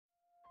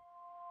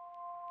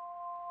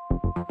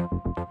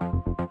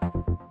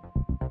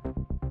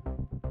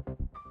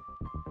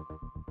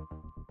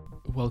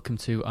Welcome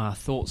to our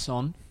Thoughts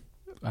On.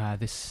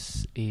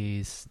 This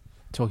is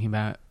talking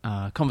about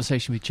our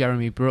conversation with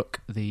Jeremy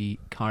Brook, the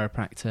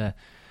chiropractor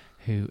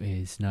who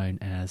is known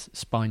as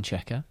Spine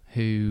Checker,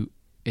 who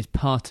is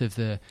part of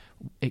the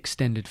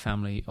extended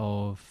family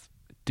of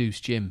Deuce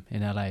Gym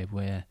in LA,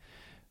 where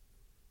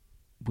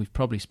we've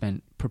probably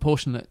spent,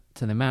 proportionate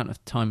to the amount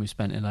of time we've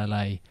spent in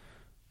LA,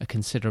 a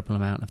considerable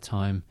amount of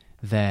time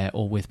there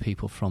or with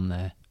people from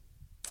there,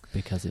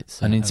 because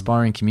it's an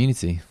inspiring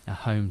community, a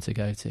home to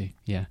go to.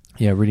 Yeah,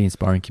 really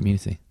inspiring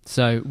community.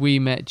 So we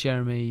met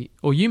Jeremy,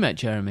 or you met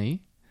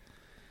Jeremy,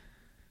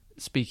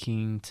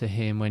 speaking to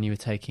him when you were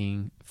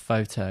taking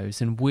photos,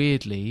 and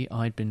weirdly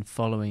I'd been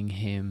following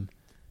him.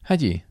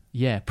 Had you?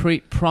 Yeah,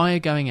 prior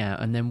going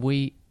out, and then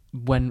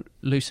when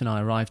Luce and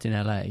I arrived in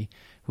LA,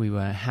 we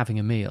were having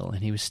a meal,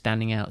 and he was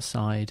standing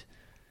outside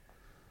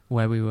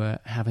where we were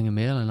having a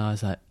meal, and I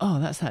was like, oh,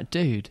 that's that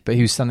dude. But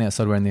he was standing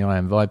outside wearing the I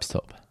Am Vibes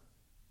top.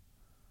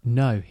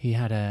 No, he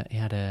had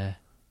a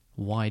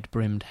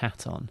wide-brimmed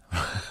hat on.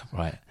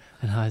 Right.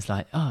 And I was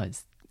like, oh,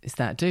 it's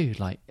that dude.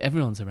 Like,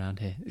 everyone's around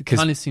here. It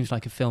kind of seems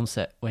like a film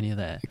set when you're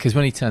there. Because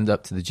when he turned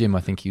up to the gym,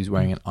 I think he was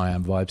wearing an I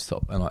Am Vibes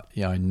top. And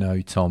I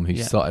know Tom, who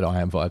started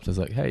I Am Vibes. I was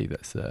like, hey,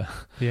 that's...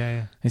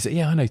 Yeah. He said,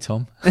 yeah, I know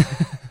Tom.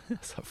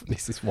 So,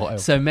 this is wild.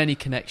 So many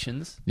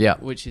connections. Yeah.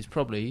 Which is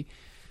probably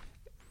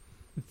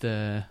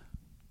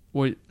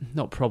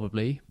not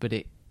probably, but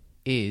it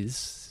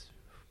is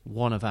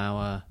one of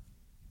our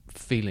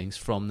feelings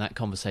from that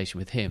conversation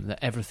with him, that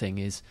everything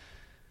is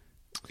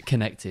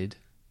connected.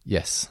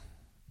 Yes.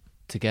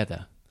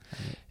 Together.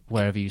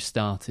 Wherever you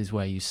start is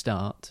where you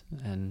start,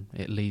 and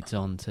it leads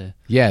on to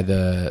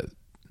the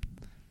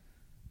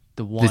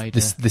wider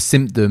the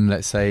symptom,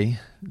 let's say,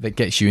 that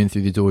gets you in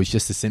through the door is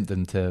just a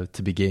symptom to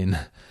begin.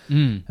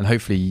 And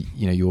hopefully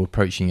you're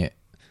approaching it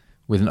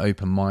with an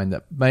open mind,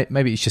 that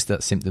maybe it's just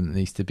that symptom that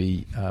needs to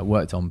be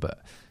worked on,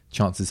 but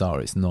chances are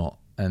it's not.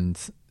 And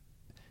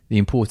the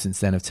importance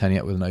then of turning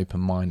up with an open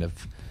mind,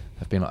 of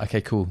being like,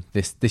 okay, cool,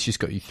 this just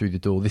got you through the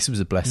door. This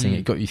was a blessing.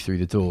 It got you through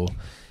the door.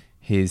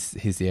 Here's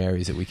the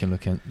areas that we can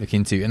look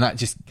into, and that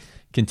just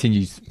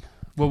continues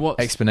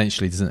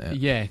exponentially, doesn't it?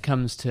 Yeah, it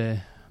comes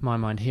to my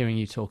mind hearing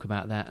you talk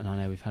about that, and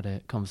I know we've had a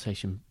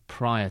conversation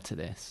prior to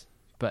this,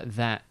 but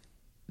that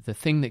the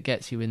thing that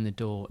gets you in the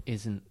door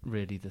isn't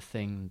really the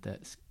thing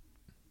that's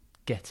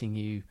getting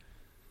you,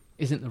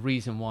 isn't the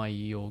reason why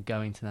you're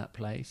going to that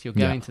place. You're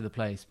going to the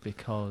place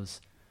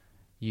because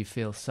you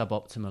feel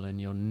suboptimal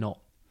and you're not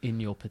in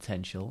your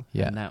potential.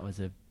 Yeah. And that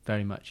was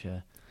very much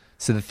a...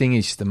 So the thing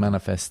is just the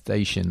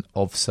manifestation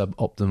of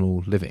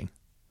suboptimal living.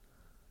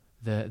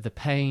 The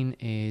pain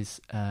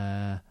is,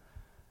 or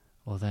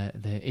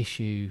the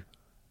issue,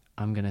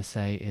 I'm going to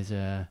say,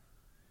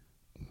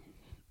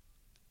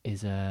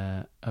 is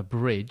a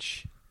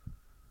bridge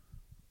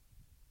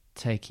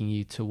taking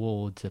you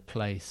towards a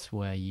place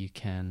where you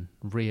can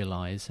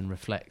realise and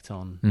reflect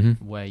on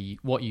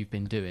what you've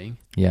been doing.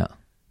 Yeah.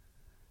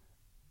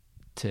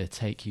 To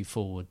take you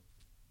forward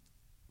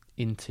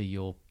into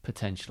your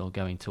potential, or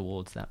going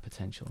towards that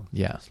potential.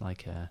 Yeah. It's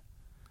like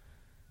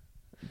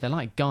they're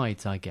like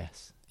guides, I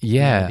guess.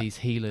 Yeah. These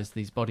healers,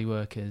 these body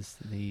workers,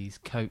 these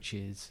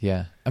coaches.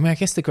 Yeah. I mean, I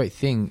guess the great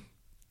thing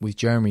with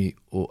Jeremy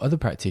or other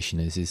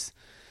practitioners is,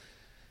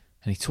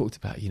 and he talked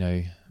about,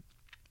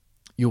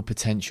 your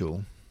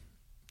potential,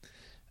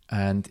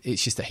 and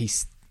it's just that he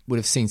would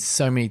have seen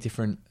so many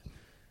different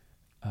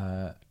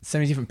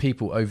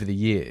people over the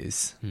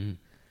years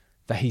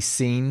that he's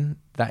seen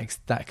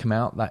that come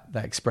out,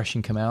 that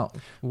expression come out,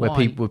 where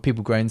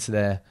people grow into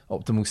their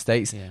optimal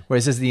states. Yeah.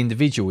 Whereas as the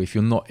individual, if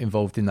you're not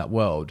involved in that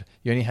world,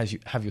 you only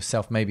have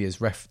yourself maybe as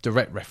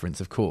direct reference,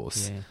 of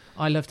course. Yeah.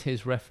 I loved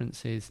his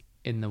references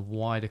in the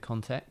wider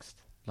context.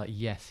 Like,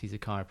 yes, he's a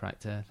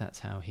chiropractor. That's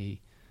how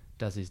he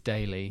does his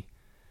daily.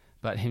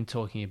 But him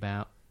talking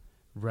about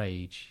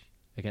rage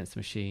against the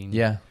machine.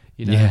 Yeah.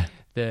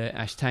 The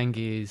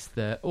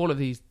Ashtangis, all of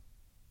these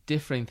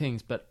differing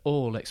things, but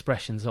all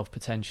expressions of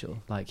potential.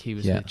 Like, he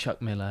was with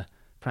Chuck Miller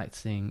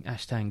practicing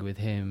Ashtanga with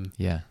him.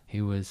 Yeah.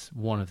 He was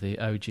one of the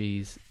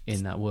OGs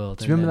in that world.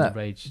 Do you remember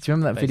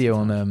that video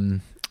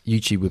on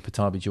YouTube with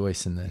Patabi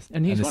Joyce and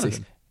he's one of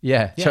them.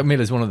 Yeah, Chuck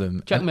Miller's one of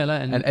them. Chuck Miller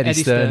and Eddie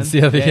Stern's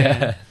the other.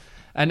 Yeah.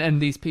 And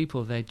these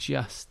people, they're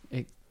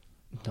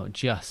not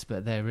just,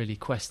 but they're really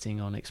questing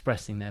on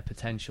expressing their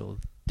potential,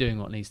 doing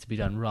what needs to be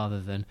done,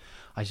 rather than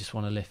I just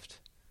want to lift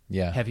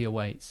heavier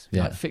weights,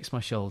 like fix my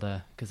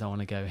shoulder because I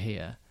want to go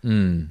here.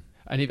 And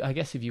I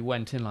guess if you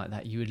went in like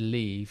that, you would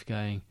leave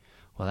going,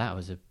 well, that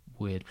was a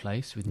weird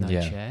place with no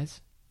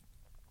chairs.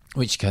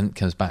 Which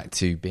comes back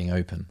to being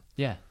open.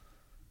 Yeah.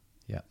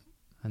 Yeah.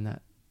 And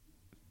that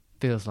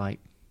feels like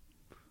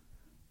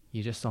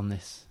you're just on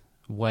this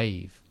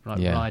wave,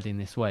 riding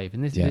this wave.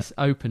 And this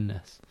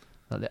openness,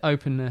 like the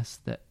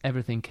openness that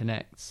everything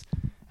connects.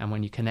 And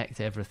when you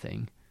connect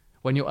everything,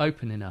 when you're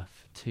open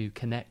enough to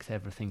connect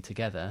everything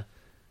together,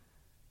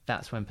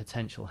 that's when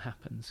potential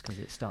happens, because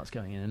it starts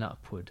going in an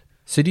upward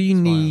So do you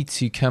need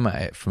to come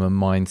at it from a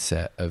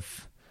mindset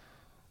of,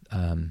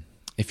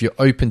 if you're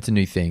open to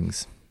new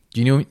things,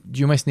 do you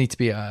almost need to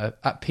be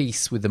at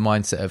peace with the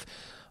mindset of,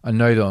 I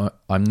know that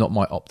I'm not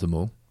my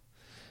optimal,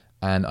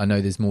 and I know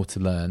there's more to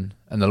learn,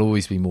 and there'll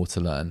always be more to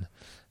learn,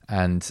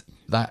 and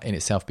that in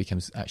itself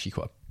becomes actually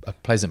quite a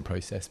pleasant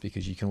process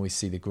because you can always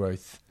see the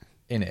growth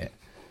in it.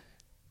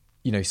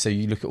 So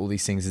you look at all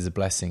these things as a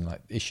blessing,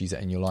 like issues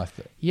that in your life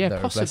that are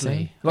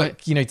possibly. a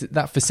blessing.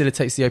 That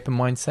facilitates the open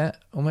mindset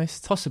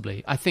almost.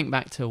 Possibly. I think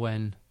back to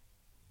when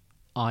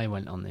I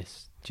went on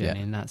this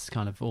journey, and that's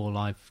kind of all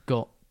I've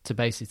got to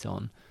base it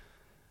on.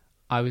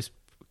 I was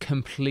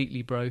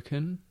completely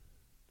broken.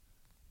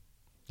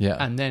 Yeah.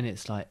 And then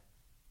it's like,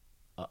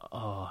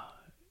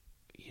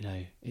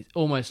 it's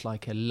almost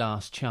like a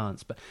last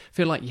chance, but I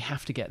feel like you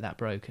have to get that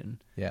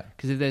broken. Yeah.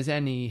 Because if there's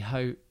any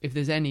hope, if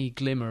there's any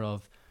glimmer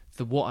of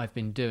what I've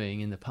been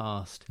doing in the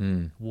past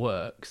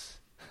works,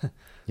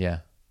 yeah,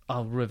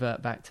 I'll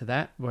revert back to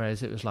that.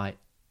 Whereas it was like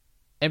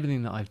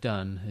everything that I've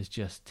done has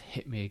just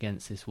hit me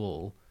against this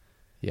wall.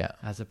 Yeah.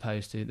 As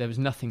opposed to, there was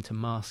nothing to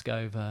mask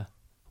over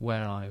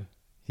where I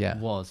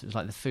was. It was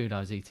like the food I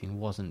was eating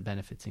wasn't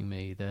benefiting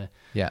me. The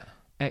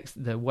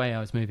way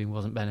I was moving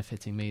wasn't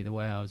benefiting me. The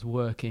way I was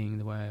working,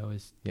 the way I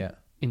was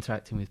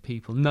interacting with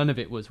people, none of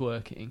it was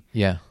working.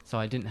 Yeah. So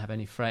I didn't have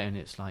any freight, and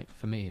it's like,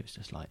 for me, it was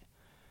just like,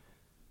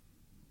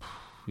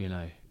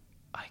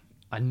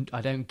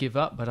 I don't give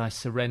up, but I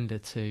surrender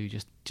to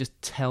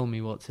just tell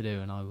me what to do,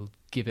 and I will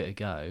give it a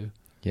go.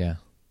 Yeah.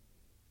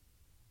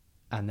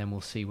 And then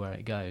we'll see where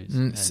it goes.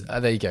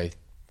 There you go.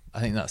 I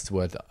think that's the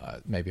word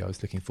that maybe I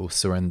was looking for.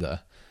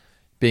 Surrender.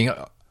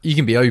 You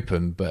can be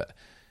open, but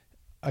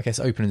I guess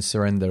open and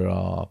surrender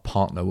are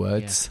partner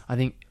words. Yeah. I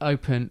think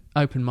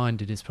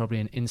open-minded is probably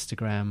an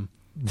Instagram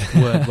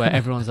word where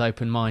everyone's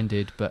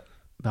open-minded, but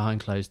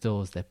behind closed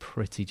doors they're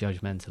pretty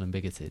judgmental and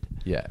bigoted.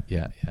 Yeah.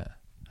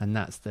 And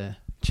that's the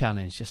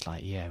challenge. Just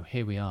like,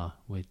 here we are.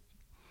 We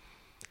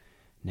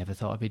never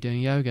thought I'd be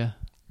doing yoga,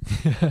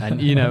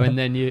 and and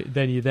then you're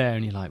there,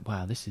 and you're like,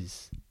 wow,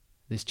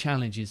 this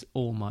challenge is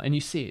all mine. And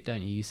you see it,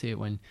 don't you? You see it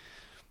when,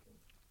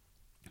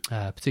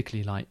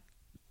 particularly like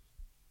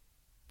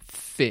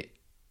fit,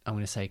 I'm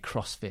going to say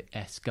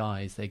CrossFit-esque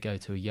guys, they go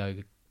to a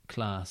yoga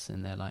class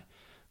and they're like,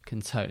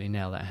 can totally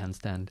nail that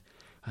handstand,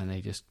 and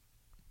they just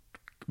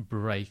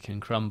break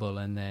and crumble.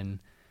 And then,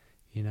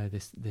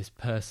 this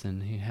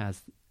person who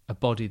has a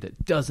body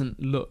that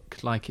doesn't look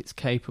like it's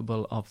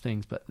capable of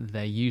things, but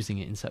they're using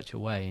it in such a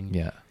way, and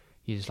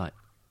you're just like,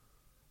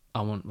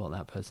 I want what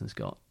that person's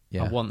got.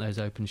 I want those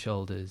open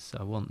shoulders.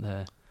 I want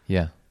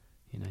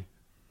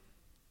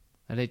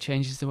and it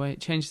changes the way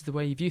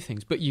you view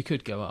things. But you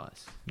could go,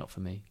 it's not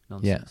for me,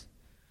 nonsense.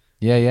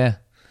 Yeah.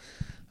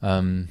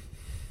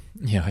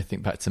 I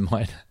think back to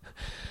mine.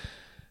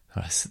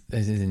 I was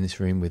in this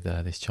room with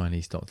this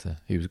Chinese doctor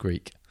who was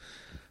Greek,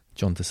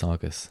 John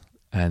Tasagas,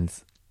 and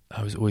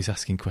I was always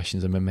asking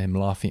questions. I remember him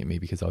laughing at me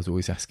because I was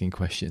always asking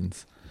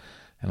questions,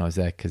 and I was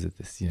there because of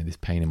this, this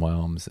pain in my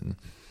arms, and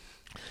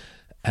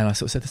I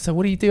sort of said, "So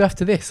what do you do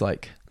after this?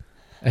 Like,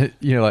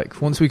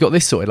 once we got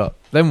this sorted, like,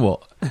 then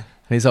what?" And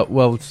he's like,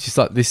 "Well, it's just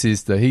like this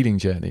is the healing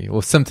journey,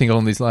 or something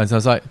along these lines." And I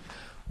was like,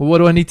 "Well, what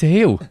do I need to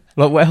heal?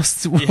 Like, what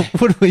else? What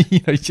do we,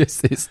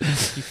 just this?"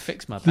 You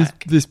fix my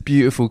back. This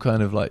beautiful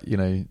kind of like,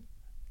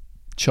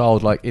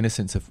 childlike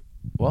innocence of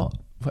what?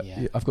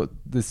 Yeah. I've got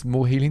this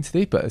more healing to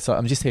do, but it's like,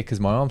 I'm just here because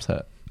my arms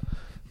hurt.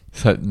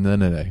 It's like,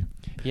 no.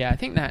 Yeah, I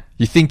think that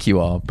you think you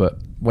are, but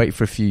wait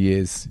for a few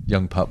years,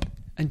 young pup.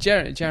 And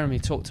Jeremy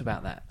talked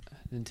about that,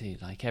 didn't he?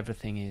 Like,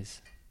 everything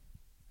is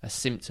a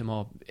symptom,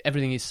 or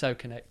everything is so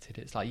connected.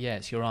 It's like,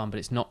 it's your arm, but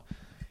it's not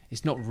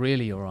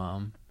really your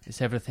arm.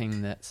 It's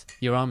everything that's,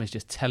 your arm is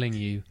just telling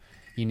you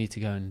need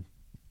to go and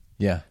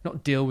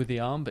not deal with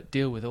the arm, but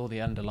deal with all the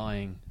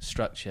underlying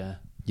structure.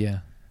 Yeah.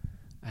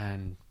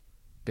 And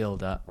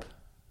build up.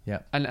 Yeah.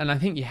 And I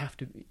think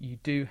you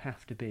do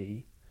have to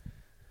be,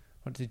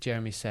 what did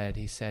Jeremy said?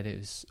 He said it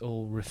was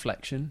all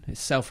reflection.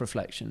 It's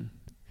self-reflection.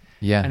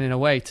 Yeah. And in a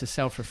way, to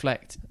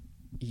self-reflect,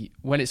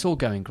 when it's all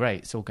going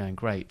great, it's all going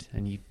great,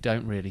 and you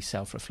don't really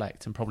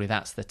self-reflect, and probably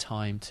that's the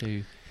time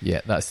to...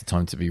 Yeah, that's the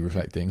time to be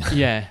reflecting.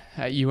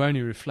 You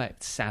only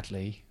reflect,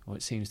 sadly, or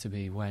it seems to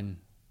be, when...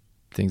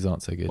 things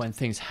aren't so good. When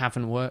things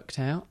haven't worked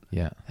out.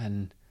 Yeah.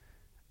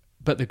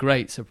 But the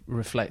greats are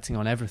reflecting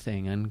on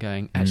everything and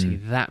going, actually,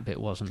 that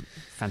bit wasn't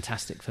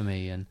fantastic for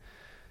me. And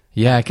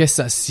yeah, I guess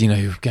that's,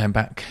 going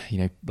back,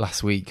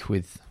 last week or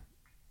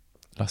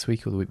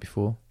the week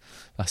before?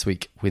 Last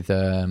week with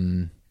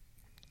Lindsay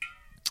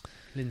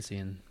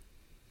and...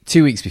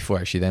 2 weeks before,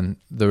 actually, then,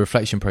 the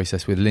reflection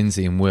process with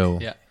Lindsay and Will.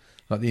 Yeah.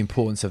 Like the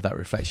importance of that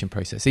reflection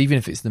process, even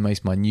if it's the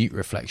most minute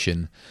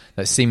reflection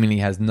that seemingly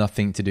has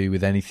nothing to do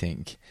with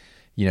anything,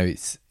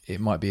 it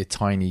might be a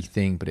tiny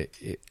thing, but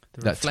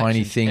that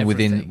tiny thing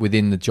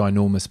within the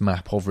ginormous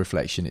map of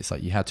reflection, it's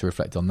like you had to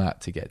reflect on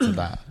that to get to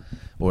that,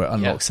 or it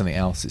unlocks something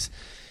else. It's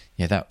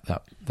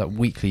that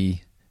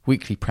weekly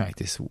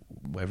practice,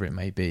 whatever it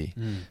may be,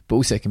 but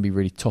also it can be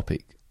really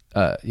topic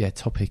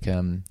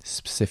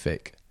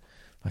specific.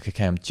 Like,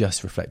 okay, I'm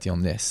just reflecting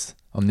on this,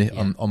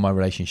 on my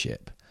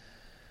relationship.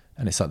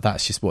 And it's like,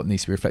 that's just what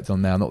needs to be reflected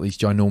on now, not these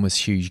ginormous,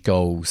 huge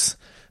goals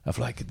of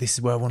like, this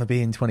is where I want to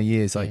be in 20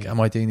 years. Like, am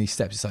I doing these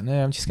steps? It's like,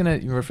 no, I'm just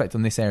going to reflect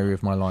on this area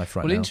of my life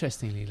right now. Well,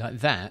 interestingly, like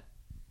that,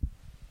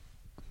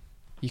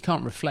 you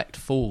can't reflect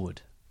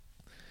forward.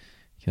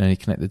 You can only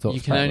connect the dots.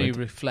 You can only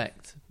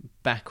reflect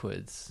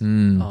backwards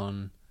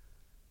on,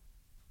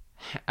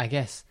 I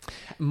guess,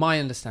 my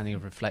understanding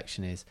of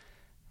reflection is,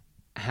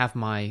 have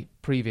my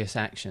previous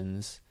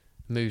actions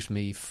moved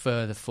me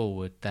further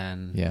forward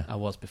than I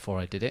was before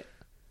I did it?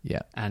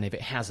 Yeah. And if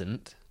it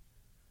hasn't,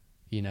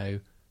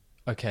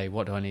 okay,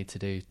 what do I need to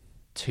do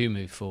to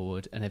move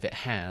forward? And if it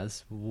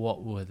has,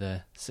 what were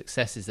the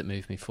successes that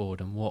moved me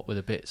forward, and what were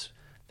the bits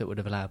that would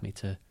have allowed me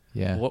to...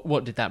 Yeah.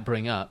 What did that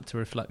bring up to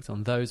reflect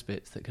on those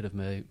bits that could have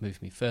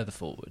moved me further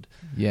forward?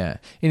 Yeah.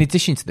 In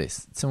addition to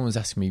this, someone was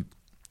asking me,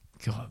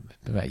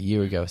 about a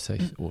year ago or so,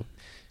 or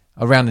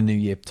around the New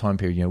Year time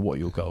period, what are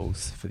your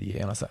goals for the year?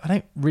 And I was like, I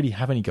don't really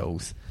have any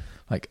goals.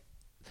 Like,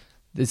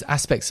 there's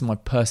aspects of my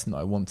person that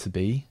I want to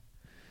be.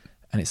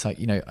 And it's like,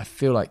 I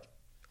feel like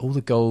all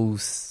the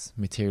goals,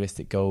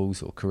 materialistic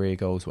goals or career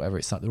goals, whatever,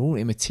 it's like they're all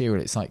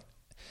immaterial. It's like,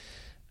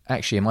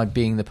 actually, am I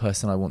being the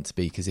person I want to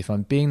be? Because if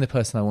I'm being the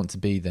person I want to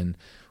be, then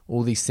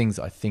all these things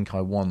that I think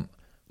I want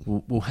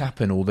will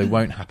happen, or they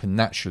won't happen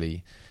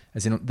naturally.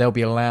 As in, they'll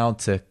be allowed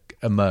to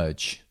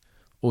emerge,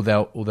 or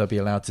they'll be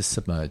allowed to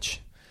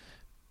submerge.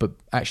 But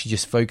actually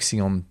just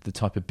focusing on the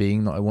type of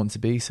being that I want to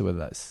be, so whether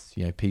that's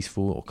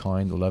peaceful or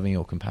kind or loving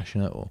or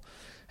compassionate or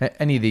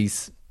any of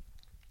these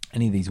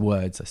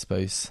words, I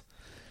suppose,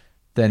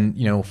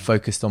 then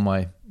focused on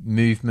my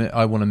movement,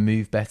 I want to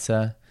move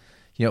better.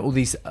 All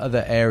these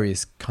other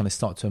areas kind of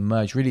start to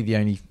emerge. Really, the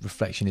only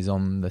reflection is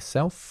on the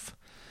self,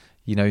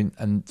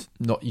 and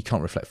not, you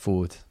can't reflect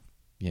forward,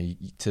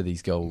 to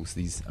these goals,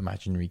 these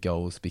imaginary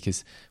goals,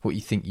 because what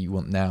you think you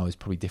want now is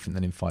probably different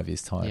than in 5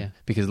 years' time.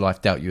 Because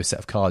life dealt you a set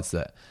of cards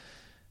that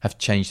have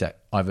changed that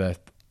either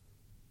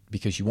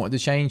because you wanted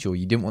to change or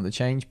you didn't want to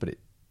change. But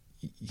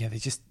they're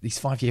just these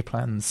 5-year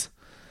plans.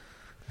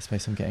 I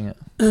suppose I'm getting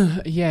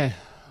it. Yeah.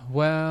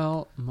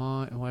 Well,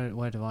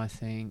 where do I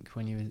think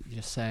when you were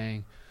just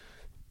saying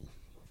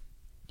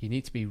you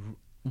need to be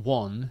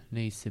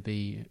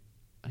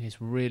I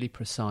guess, really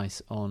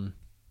precise on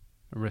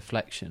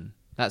reflection.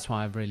 That's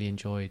why I've really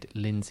enjoyed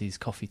Lindsay's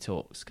coffee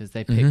talks, because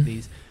they pick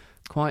these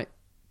quite,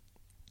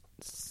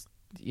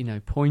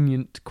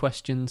 poignant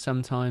questions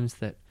sometimes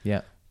that,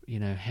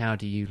 how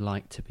do you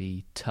like to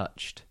be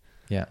touched?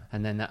 Yeah.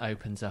 And then that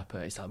opens up,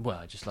 it's like, well,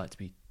 I just like to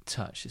be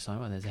touched. It's like,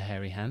 well, there's a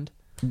hairy hand.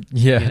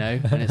 Yeah.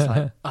 And it's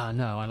like, oh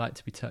no, I like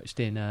to be touched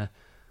in a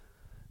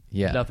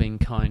loving,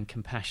 kind,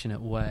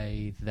 compassionate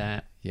way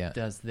that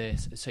does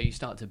this. So you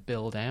start to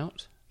build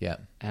out. Yeah.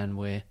 And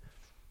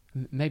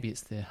maybe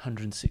it's the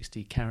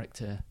 160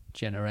 character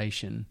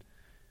generation.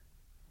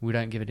 We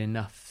don't give it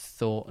enough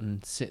thought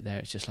and sit there.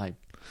 It's just like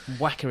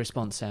whack a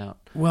response out.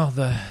 Well,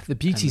 the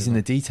beauty's in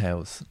the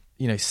details.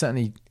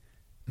 Certainly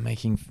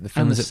making the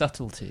films and the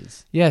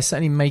subtleties. Yeah,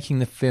 certainly making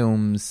the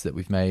films that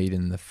we've made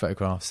and the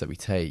photographs that we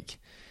take.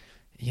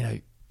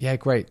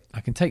 Great. I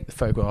can take the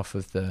photograph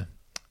of the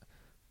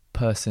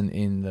person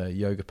in the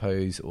yoga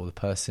pose, or the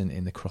person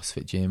in the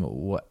CrossFit gym,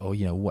 or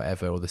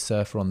whatever, or the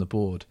surfer on the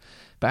board.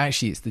 But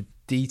actually, it's the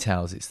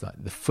details. It's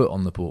like the foot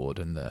on the board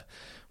and the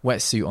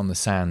wetsuit on the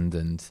sand,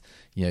 and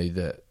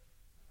the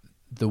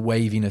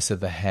waviness of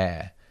the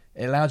hair.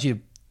 It allows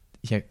you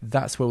to,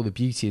 that's where all the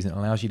beauty is, and it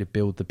allows you to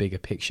build the bigger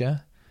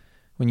picture.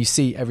 When you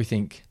see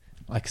everything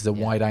like as a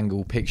wide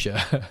angle picture,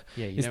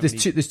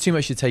 there's too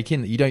much to take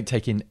in that you don't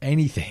take in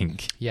anything.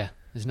 Yeah.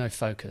 There's no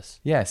focus.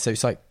 Yeah, so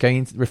it's like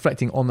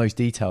reflecting on those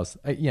details.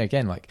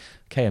 Again, like,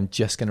 okay, I'm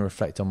just going to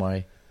reflect on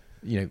my,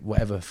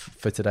 whatever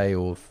for today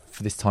or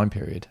for this time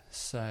period.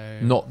 So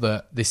not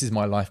that this is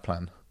my life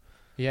plan.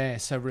 Yeah,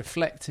 so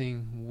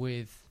reflecting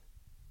with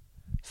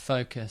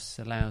focus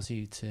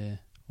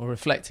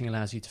reflecting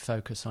allows you to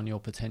focus on your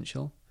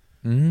potential.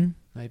 Mm-hmm.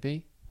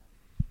 Maybe.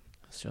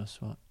 That's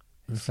just what.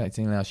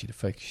 Reflecting allows you to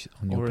focus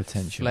on your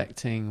potential.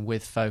 Reflecting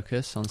with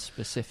focus on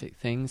specific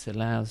things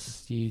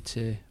allows you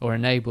to, or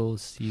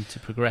enables you to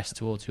progress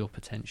towards your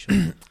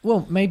potential.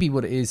 Well, maybe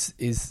what it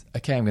is,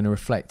 okay, I'm going to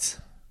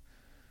reflect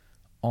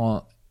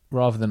on,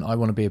 rather than I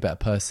want to be a better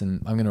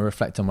person, I'm going to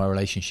reflect on my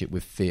relationship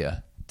with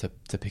fear,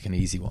 to pick an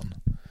easy one.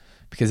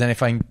 Because then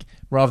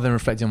rather than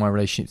reflecting on my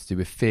relationship to do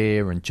with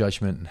fear and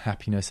judgment and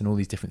happiness and all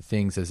these different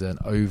things as an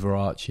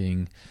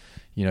overarching,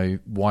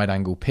 wide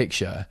angle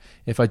picture,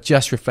 if I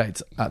just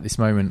reflect at this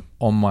moment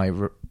on my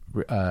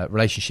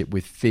relationship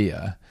with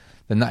fear,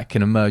 then that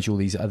can emerge all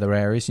these other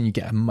areas, and you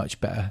get a much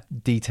better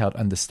detailed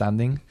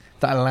understanding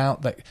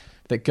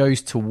that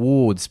goes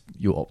towards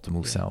your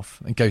optimal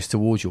self and goes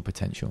towards your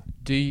potential.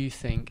 Do you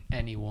think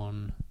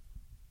anyone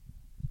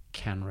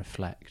can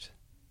reflect?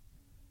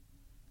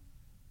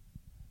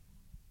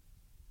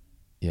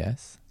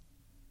 Yes.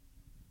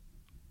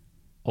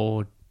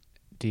 Or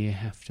do you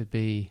have to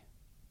be...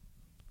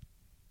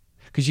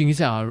 Because you can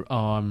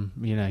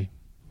say,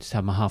 just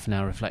have my half an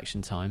hour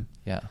reflection time.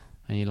 Yeah.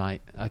 and you're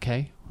like,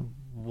 okay,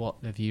 what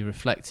have you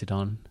reflected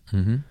on?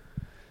 Mm-hmm.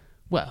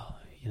 Well,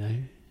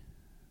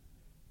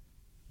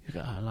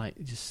 like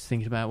just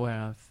thinking about where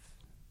I've,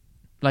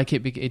 like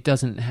it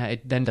doesn't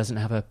it then doesn't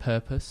have a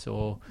purpose,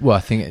 or well,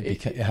 I think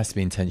it has to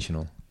be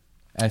intentional.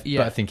 But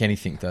Yeah. I think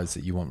anything does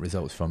that you want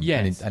results from,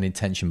 Yes. an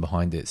intention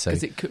behind it. So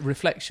because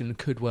reflection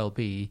could well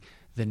be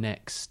the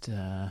next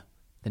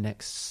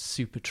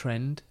super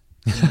trend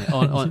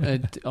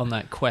on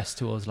that quest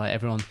towards, like,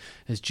 everyone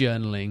is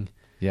journaling.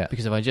 yeah,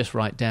 Because if I just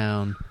write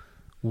down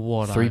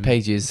what 3 I'm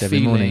pages every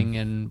feeling morning.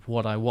 and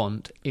what I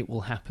want, it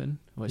will happen.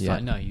 Well, it's Yeah.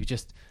 like, no, you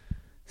just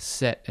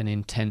set an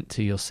intent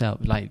to yourself.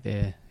 Like,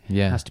 there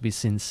has to be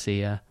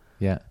sincere.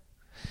 Yeah,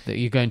 That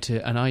you're going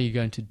to, and are you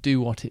going to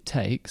do what it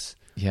takes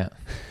yeah,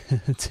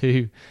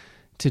 to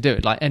do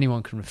it? Like,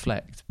 anyone can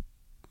reflect,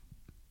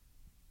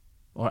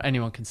 or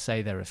anyone can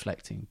say they're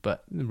reflecting,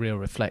 but the real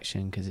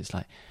reflection, because it's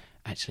like,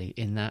 actually,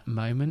 in that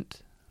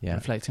moment, yeah,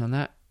 reflecting on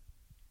that,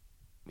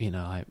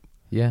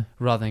 yeah.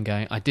 rather than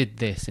going, I did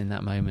this in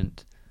that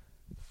moment.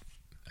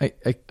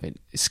 It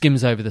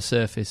skims over the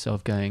surface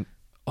of going,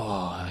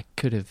 I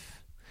could have.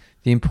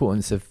 the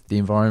importance of the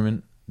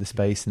environment, the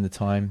space, and the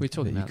time. We were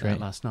talking that you about create.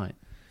 that last night.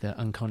 The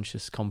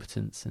unconscious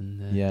competence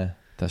and Yeah,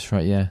 that's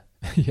right. Yeah,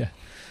 yeah.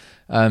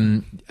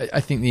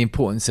 I think the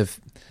importance of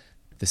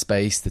the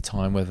space, the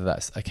time, whether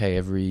that's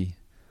every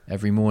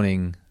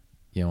morning,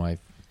 I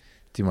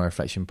do my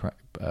reflection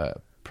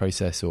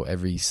process, or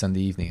every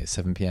Sunday evening at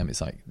 7 p.m.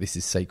 It's like, this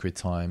is sacred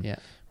time where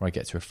I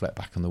get to reflect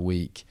back on the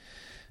week.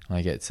 And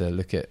I get to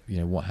look at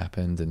what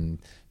happened, and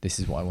this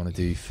is what I want to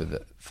do for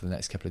the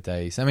next couple of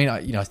days. I mean,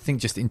 I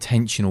think just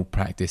intentional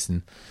practice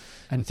and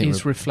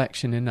is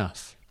reflection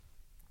enough?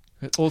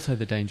 Also,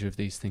 the danger of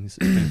these things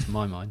that bring to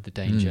my mind, the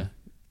danger,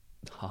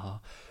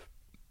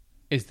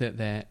 is that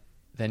they're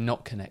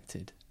not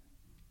connected.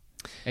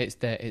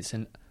 It's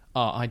an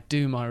I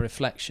do my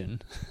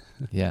reflection.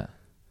 Yeah,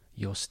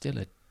 you're still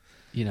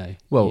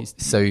Well,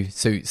 so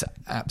it's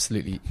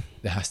absolutely,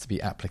 there has to be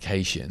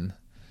application.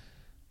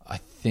 I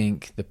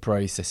think the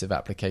process of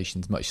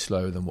application is much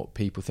slower than what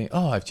people think.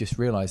 I've just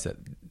realised that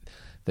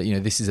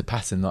this is a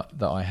pattern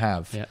that I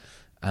have,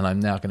 and I'm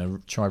now going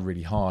to try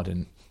really hard.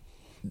 And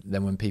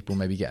then when people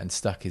maybe get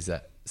unstuck, is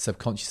that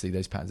subconsciously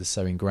those patterns are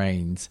so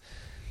ingrained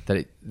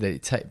that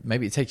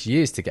maybe it takes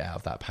years to get out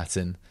of that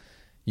pattern.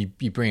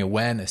 You bring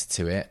awareness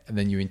to it, and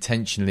then you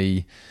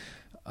intentionally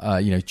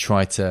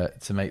try to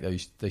make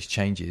those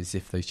changes,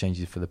 if those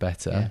changes are for the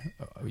better,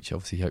 which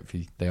obviously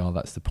hopefully they are.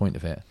 That's the point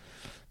of it.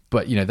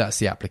 But that's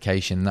the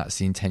application, that's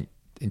the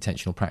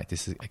intentional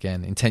practice.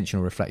 Again,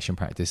 intentional reflection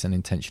practice and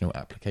intentional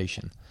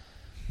application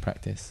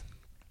practice.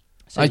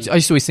 So I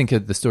just always think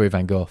of the story of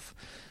Van Gogh.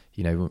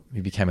 He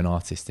became an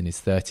artist in his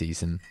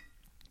 30s, and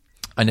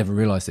I never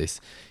realised this.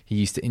 He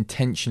used to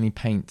intentionally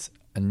paint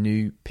a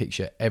new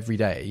picture every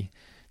day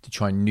to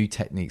try new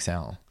techniques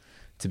out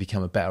to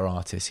become a better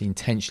artist. He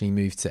intentionally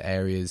moved to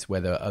areas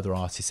where there were other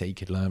artists that he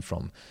could learn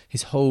from.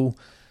 His whole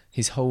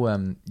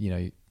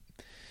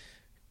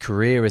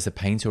career as a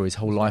painter, or his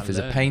whole life as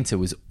a painter,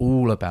 was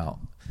all about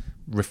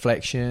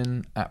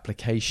reflection,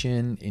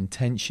 application,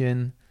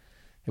 intention.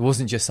 It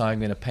wasn't just, I'm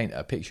going to paint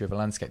a picture of a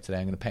landscape today,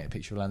 I'm going to paint a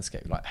picture of a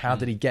landscape. Like, how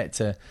did he get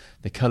to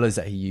the colours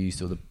that he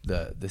used, or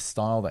the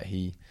style that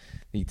he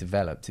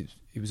developed?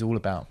 It was all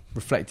about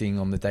reflecting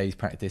on the day's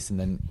practice and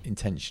then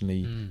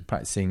intentionally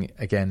practicing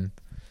again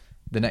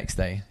the next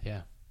day.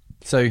 Yeah.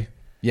 So,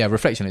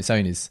 reflection on its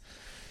own is,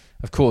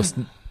 of course,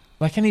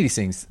 like any of these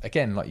things,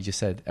 again, like you just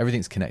said,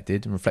 everything's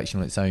connected, and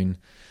reflection on its own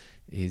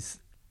is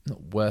not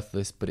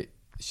worthless, but it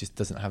just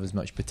doesn't have as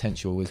much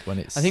potential as when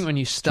it's... I think when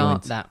you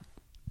start that,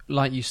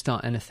 like you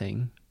start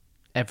anything,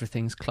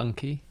 everything's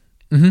clunky.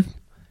 Mm-hmm.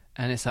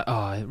 And it's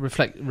like,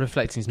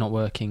 reflecting is not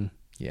working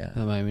at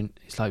the moment.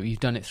 It's like you've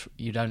done it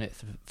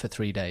for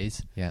 3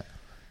 days. Yeah.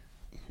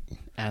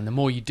 And the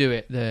more you do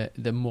it,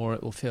 the more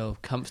it will feel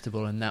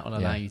comfortable, and that will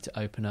allow you to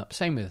open up.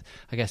 Same with,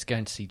 I guess,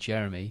 going to see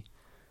Jeremy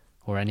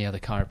or any other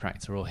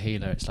chiropractor or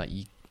healer. It's like,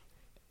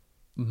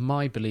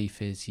 my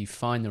belief is you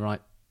find the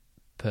right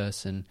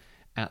person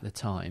at the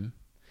time,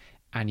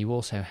 and you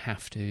also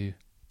have to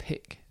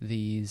pick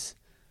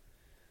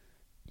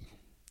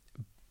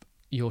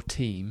your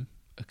team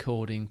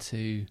according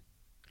to,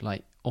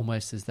 like,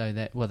 almost as though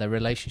they're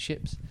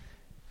relationships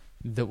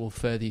that will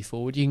further you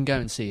forward. You can go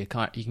and see A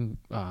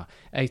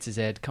to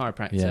Z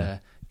chiropractor,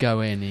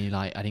 go in, and you're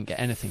like, I didn't get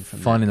anything from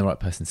Finding the right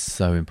person is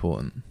so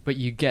important. But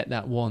you get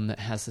that one that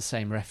has the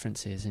same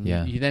references, and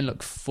you then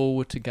look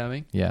forward to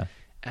going. Yeah.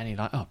 And you're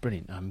like, oh,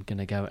 brilliant, I'm going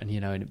to go. And,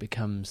 and it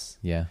becomes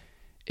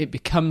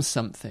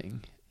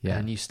something. Yeah.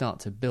 And you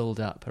start to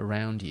build up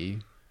around you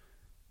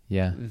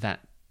that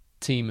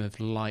team of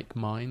like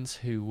minds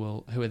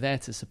who are there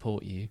to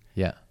support you.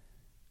 Yeah.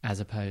 As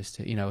opposed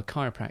to, a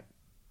chiropractor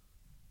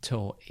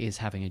is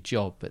having a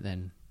job, but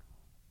then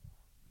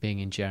being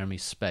in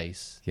Jeremy's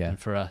space. Yeah. And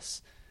for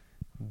us,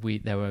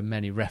 there were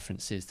many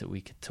references that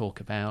we could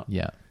talk about.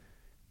 Yeah.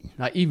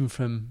 Like, even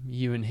from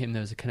you and him,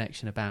 there was a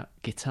connection about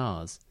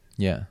guitars.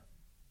 Yeah.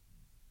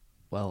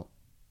 Well,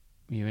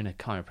 you're in a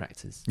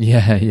chiropractor's.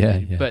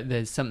 Yeah. But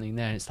there's something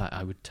there. It's like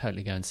I would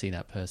totally go and see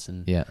that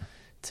person. Yeah.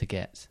 To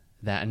get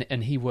that,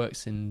 and he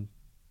works in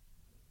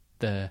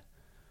the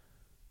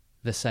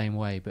same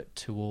way, but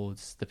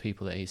towards the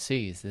people that he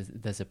sees.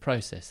 There's a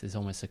process. There's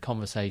almost a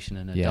conversation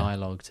and a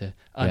dialogue to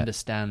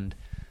understand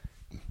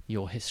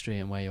your history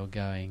and where you're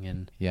going,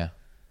 and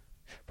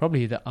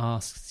probably that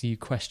asks you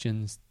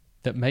questions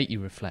that make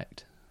you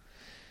reflect.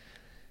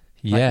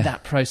 Yeah, like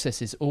that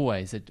process is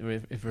always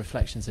if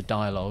reflection's a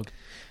dialogue.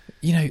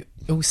 You know,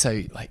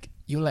 also like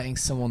you're letting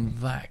someone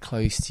that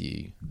close to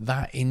you,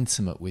 that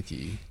intimate with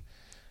you,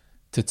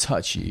 to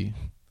touch you.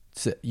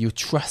 So you're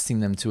trusting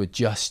them to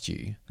adjust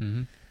you.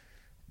 Mm-hmm.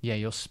 Yeah,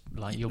 your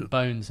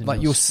bones and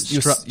like your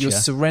structure. You're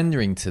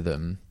surrendering to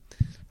them.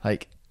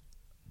 Like,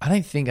 I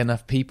don't think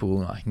enough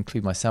people, I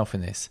include myself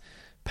in this,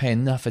 pay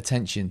enough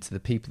attention to the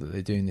people that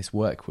they're doing this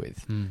work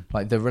with.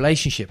 Like the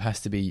relationship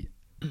has to be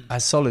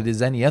as solid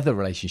as any other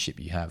relationship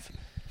you have.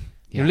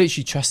 You're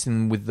literally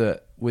trusting them with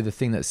the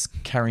thing that's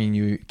carrying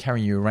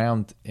you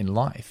around in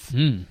life.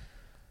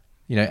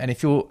 You know, and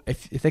if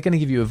they're going to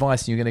give you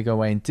advice and you're going to go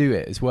away and do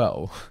it as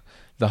well,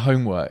 the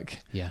homework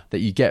that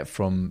you get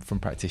from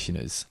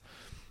practitioners,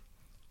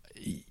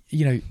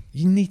 you know,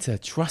 you need to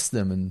trust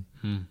them.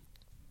 And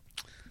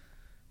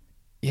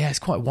it's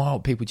quite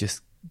wild. People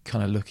just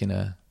kind of look in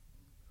I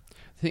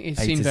think it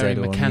seems very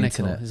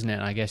mechanical, isn't it?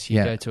 I guess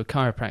you go to a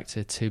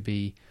chiropractor to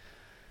be,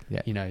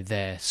 you know,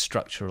 their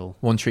structural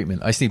one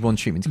treatment. I just need one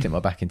treatment to get my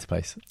back into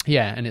place.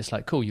 Yeah, and it's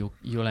like cool.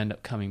 You'll end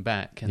up coming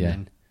back, and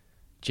then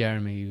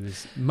Jeremy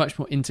was much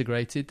more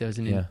integrated. There was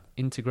an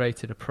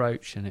integrated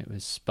approach, and it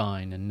was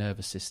spine and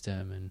nervous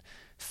system and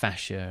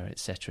fascia,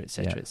 etc.,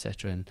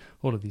 and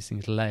all of these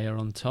things layer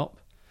on top,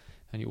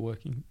 and you're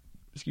working,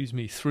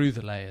 through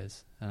the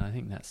layers. And I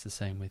think that's the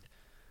same with.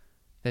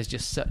 There's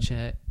just such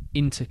a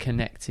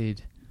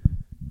interconnected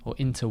or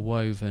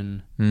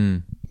interwoven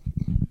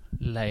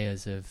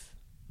layers of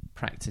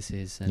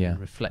practices and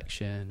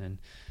reflection and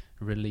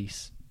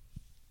release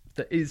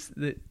that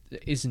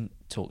isn't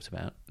talked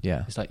about.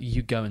 It's like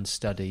you go and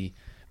study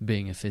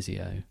being a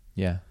physio,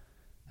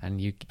 and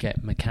you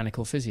get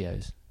mechanical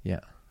physios,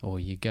 or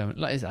you go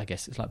and, I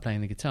guess it's like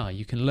playing the guitar.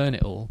 You can learn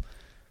it all,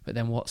 but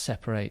then what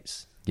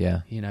separates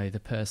you know, the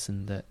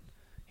person that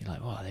you're like,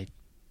 oh, they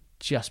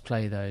just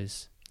play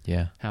those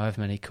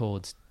however many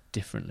chords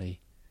differently.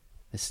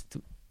 It's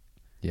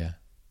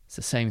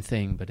the same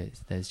thing, but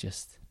there's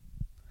just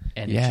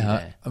energy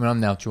there. I mean, I'm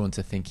now drawn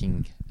to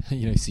thinking,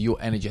 you know, so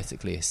you're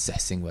energetically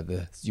assessing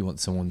whether you want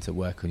someone to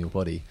work on your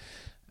body.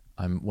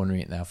 I'm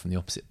wondering it now from the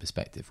opposite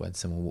perspective, when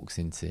someone walks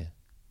into,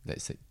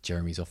 let's say,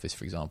 Jeremy's office,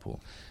 for example,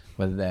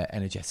 whether they're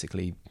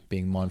energetically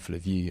being mindful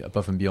of you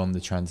above and beyond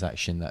the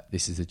transaction, that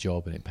this is a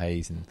job and it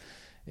pays, and,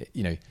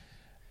 you know,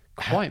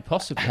 quite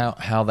possibly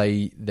how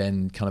they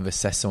then kind of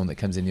assess someone that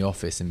comes in the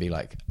office and be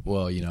like,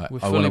 well, you know,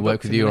 I want to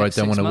work with you, or I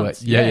don't want to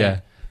work.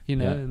 You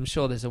know, I'm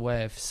sure there's a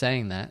way of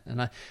saying that,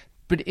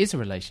 but it is a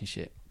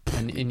relationship,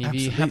 and if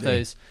you have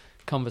those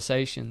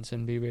conversations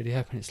and be really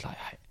open, it's like,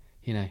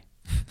 you know,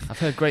 I've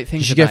heard great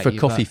things. You should about go for a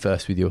coffee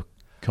first with your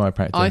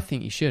chiropractor. I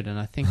think you should, and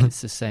I think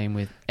it's the same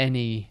with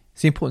any.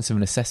 It's the importance of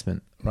an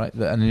assessment, right?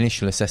 An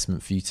initial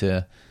assessment for you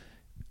to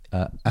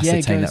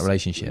ascertain that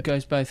relationship. It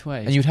goes both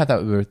ways, and you'd have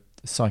that with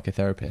a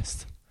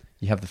psychotherapist.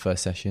 You have the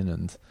first session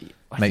and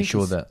make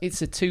sure that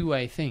it's a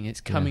two-way thing.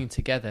 It's coming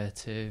together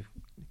to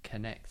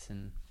connect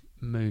and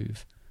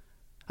move.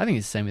 I think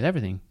it's the same with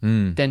everything.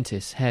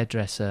 Dentist,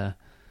 hairdresser,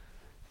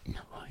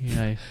 you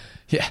know.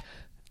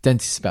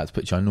 Dentist's about to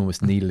put an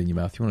enormous needle in your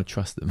mouth. You want to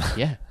trust them.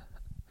 Yeah.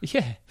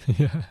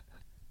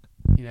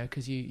 You know,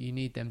 because you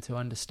need them to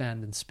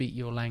understand and speak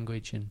your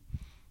language and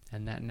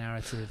that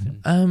narrative.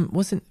 And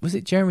was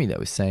it Jeremy that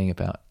was saying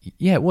about?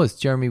 Yeah, it was.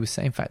 Jeremy was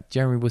saying. In fact,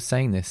 Jeremy was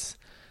saying this.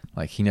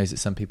 Like, he knows that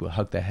some people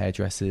hug their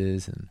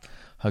hairdressers and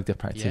hug their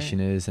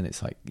practitioners, and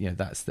it's like, you know,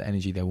 that's the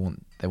energy they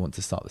want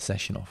to start the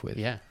session off with.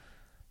 Yeah.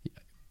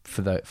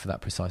 For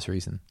that precise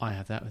reason. I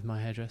have that with my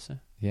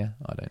hairdresser. Yeah,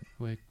 I don't.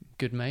 We're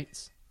good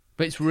mates.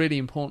 But it's really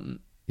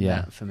important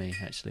that for me,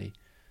 actually,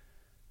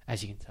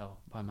 as you can tell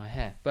by my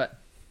hair. But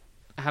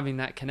having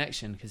that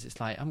connection, because it's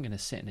like, I'm going to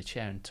sit in a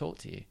chair and talk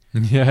to you.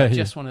 I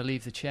just want to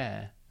leave the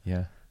chair.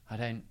 Yeah. I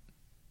don't.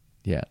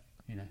 Yeah.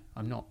 You know,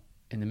 I'm not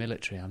in the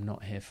military. I'm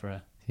not here for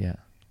a. Yeah.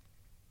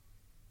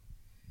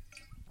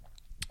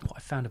 What I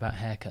found about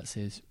haircuts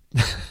is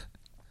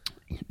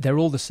they're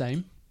all the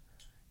same.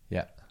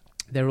 Yeah.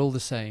 They're all the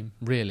same,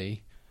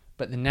 really.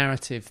 But the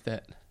narrative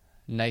that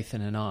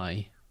Nathan and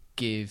I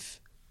give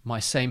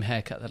my same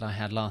haircut that I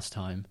had last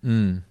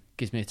time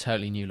gives me a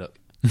totally new look.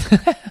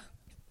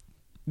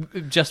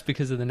 Just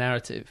because of the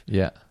narrative.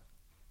 Yeah.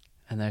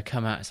 And they'll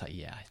come out, it's like,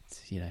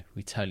 you know,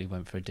 we totally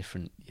went for a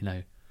different, you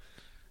know,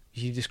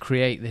 you just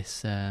create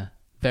this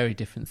very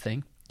different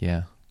thing.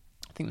 Yeah.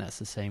 I think that's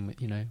the same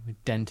with, you know,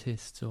 with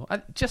dentists, or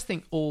I just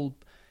think all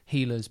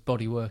healers,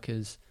 body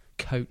workers,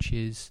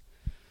 coaches.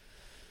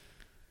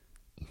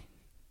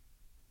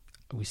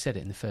 We said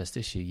it in the first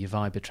issue, your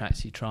vibe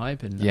attracts your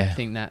tribe, and I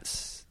think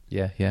that's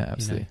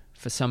absolutely. You know,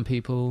 for some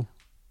people,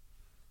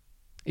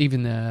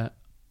 even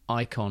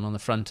icon on the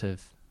front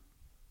of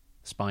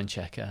Spine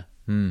Checker,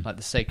 like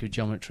the sacred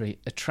geometry,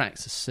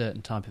 attracts a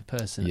certain type of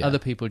person. Yeah. Other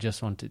people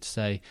just wanted to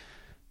say,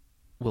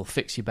 we'll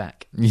fix your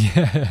back.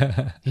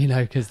 Yeah.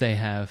 Because they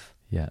have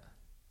Yeah.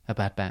 a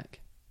bad back.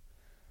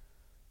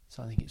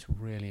 So I think it's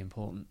really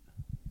important.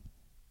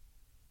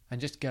 And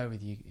just go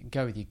with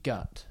your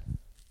gut,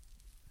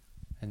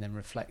 and then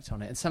reflect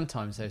on it. And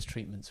sometimes those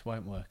treatments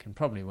won't work, and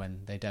probably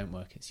when they don't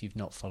work, it's you've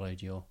not followed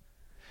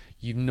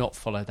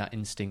that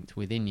instinct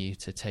within you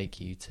to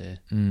take you to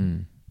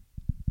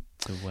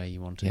where you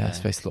want to go. Yeah, I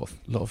suppose a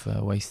lot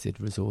of wasted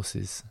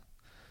resources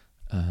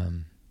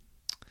in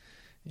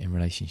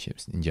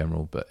relationships in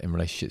general, but in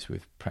relationships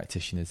with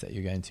practitioners that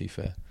you're going to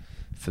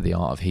for the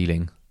art of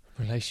healing.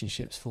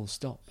 Relationships, full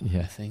stop.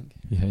 Yeah. I think.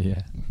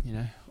 Yeah.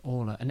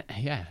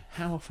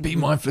 How often Be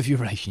mindful of your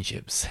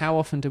relationships. How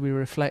often do we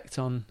reflect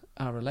on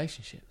our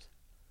relationships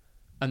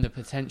and the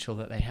potential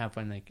that they have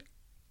when they,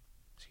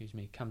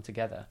 come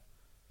together?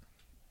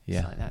 Yeah.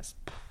 It's like that's.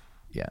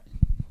 Yeah.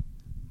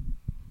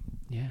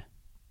 Yeah.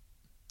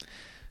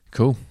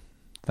 Cool.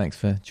 Thanks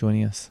for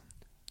joining us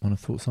on A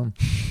Thoughts On.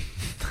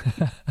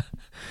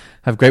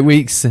 Have great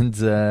weeks, and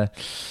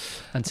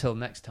until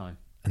next time.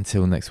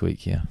 Until next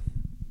week. Yeah.